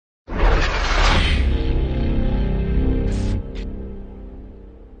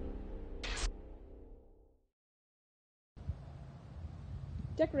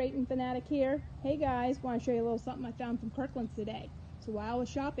Decorating Fanatic here. Hey guys, want to show you a little something I found from Kirkland's today. So while I was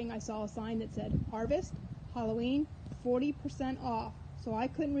shopping, I saw a sign that said Harvest Halloween 40% off. So I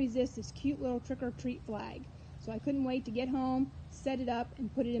couldn't resist this cute little trick-or-treat flag. So I couldn't wait to get home, set it up,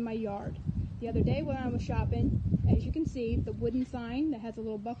 and put it in my yard. The other day when I was shopping, as you can see, the wooden sign that has a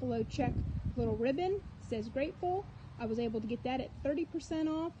little buffalo check little ribbon says Grateful. I was able to get that at 30%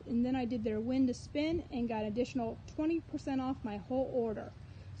 off, and then I did their win to spin and got additional 20% off my whole order.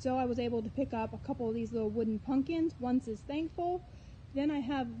 So I was able to pick up a couple of these little wooden pumpkins. One says Thankful. Then I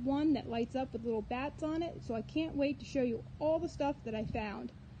have one that lights up with little bats on it, so I can't wait to show you all the stuff that I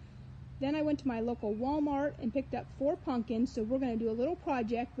found. Then I went to my local Walmart and picked up 4 pumpkins, so we're going to do a little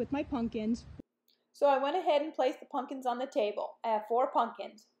project with my pumpkins. So I went ahead and placed the pumpkins on the table. I have 4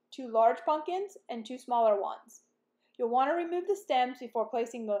 pumpkins, 2 large pumpkins and 2 smaller ones. You'll want to remove the stems before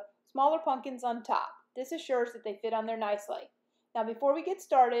placing the smaller pumpkins on top. This assures that they fit on there nicely. Now before we get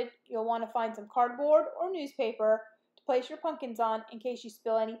started, you'll want to find some cardboard or newspaper to place your pumpkins on in case you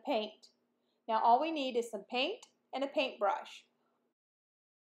spill any paint. Now all we need is some paint and a paintbrush.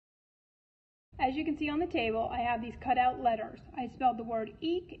 As you can see on the table, I have these cut out letters. I spelled the word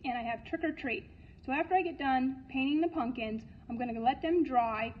Eek and I have trick or treat. So after I get done painting the pumpkins, I'm going to let them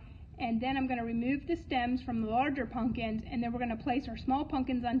dry, and then I'm going to remove the stems from the larger pumpkins, and then we're going to place our small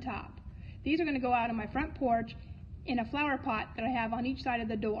pumpkins on top. These are going to go out on my front porch in a flower pot that I have on each side of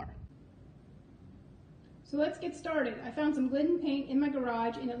the door. So let's get started. I found some Glidden paint in my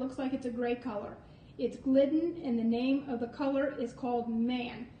garage, and it looks like it's a gray color. It's Glidden, and the name of the color is called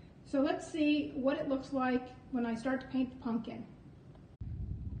Man. So let's see what it looks like when I start to paint the pumpkin.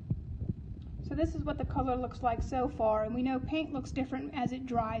 So this is what the color looks like so far, and we know paint looks different as it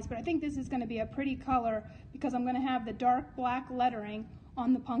dries, but I think this is going to be a pretty color because I'm going to have the dark black lettering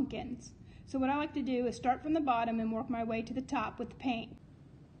on the pumpkins. So what I like to do is start from the bottom and work my way to the top with the paint.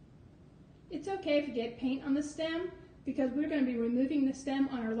 It's okay if you get paint on the stem because we're going to be removing the stem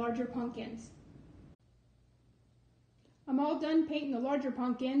on our larger pumpkins. I'm all done painting the larger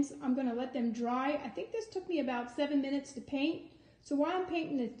pumpkins. I'm going to let them dry. I think this took me about 7 minutes to paint. So while I'm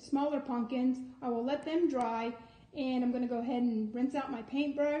painting the smaller pumpkins, I will let them dry, and I'm going to go ahead and rinse out my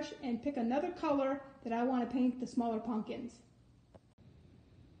paintbrush and pick another color that I want to paint the smaller pumpkins.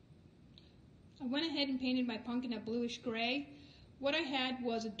 I went ahead and painted my pumpkin a bluish gray. What I had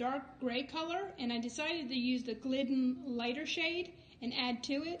was a dark gray color, and I decided to use the Glidden lighter shade and add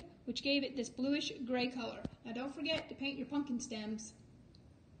to it, which gave it this bluish gray color. Now don't forget to paint your pumpkin stems.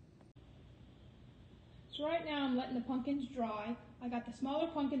 So right now I'm letting the pumpkins dry. I got the smaller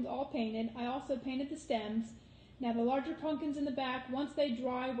pumpkins all painted. I also painted the stems. Now the larger pumpkins in the back, once they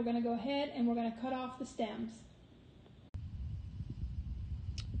dry, we're going to go ahead and we're going to cut off the stems.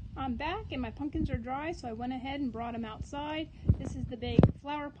 I'm back and my pumpkins are dry, so I went ahead and brought them outside. This is the big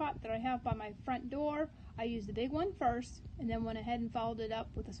flower pot that I have by my front door. I used the big one first and then went ahead and followed it up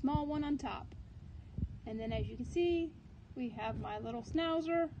with a small one on top. And then as you can see, we have my little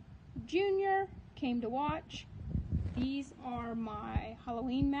Schnauzer Junior came to watch. These are my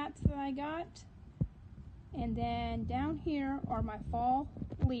Halloween mats that I got. And then down here are my fall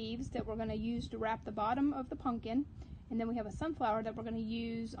leaves that we're going to use to wrap the bottom of the pumpkin. And then we have a sunflower that we're going to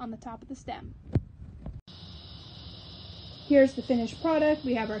use on the top of the stem. Here's the finished product.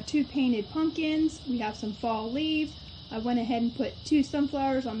 We have our 2 painted pumpkins. We have some fall leaves. I went ahead and put 2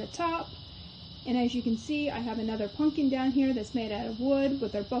 sunflowers on the top. And as you can see, I have another pumpkin down here that's made out of wood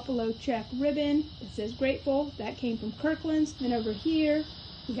with our buffalo check ribbon. It says Grateful. That came from Kirkland's. Then over here,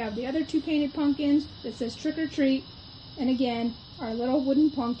 we have the other 2 painted pumpkins that says Trick or Treat. And again, our little wooden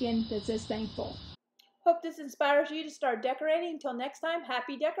pumpkin that says Thankful. Hope this inspires you to start decorating. Until next time,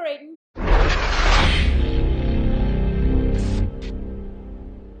 happy decorating!